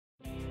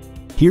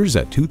Here's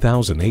a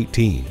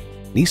 2018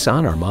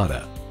 Nissan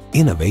Armada.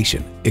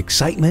 Innovation,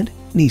 excitement,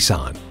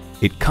 Nissan.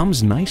 It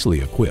comes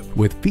nicely equipped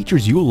with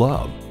features you'll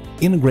love.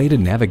 Integrated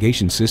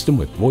navigation system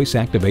with voice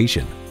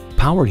activation,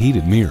 power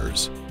heated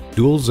mirrors,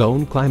 dual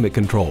zone climate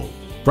control,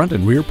 front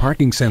and rear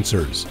parking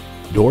sensors,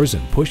 doors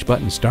and push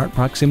button start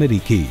proximity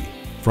key,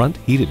 front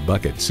heated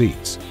bucket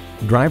seats,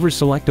 driver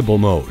selectable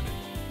mode,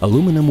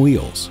 aluminum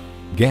wheels,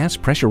 gas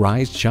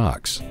pressurized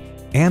shocks,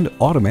 and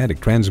automatic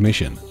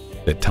transmission.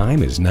 The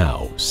time is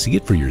now. See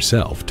it for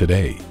yourself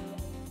today.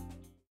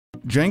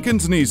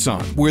 Jenkins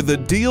Nissan, where the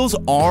deals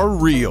are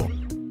real.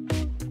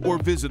 Or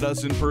visit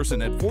us in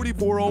person at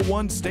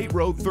 4401 State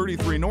Road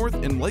 33 North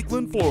in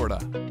Lakeland, Florida.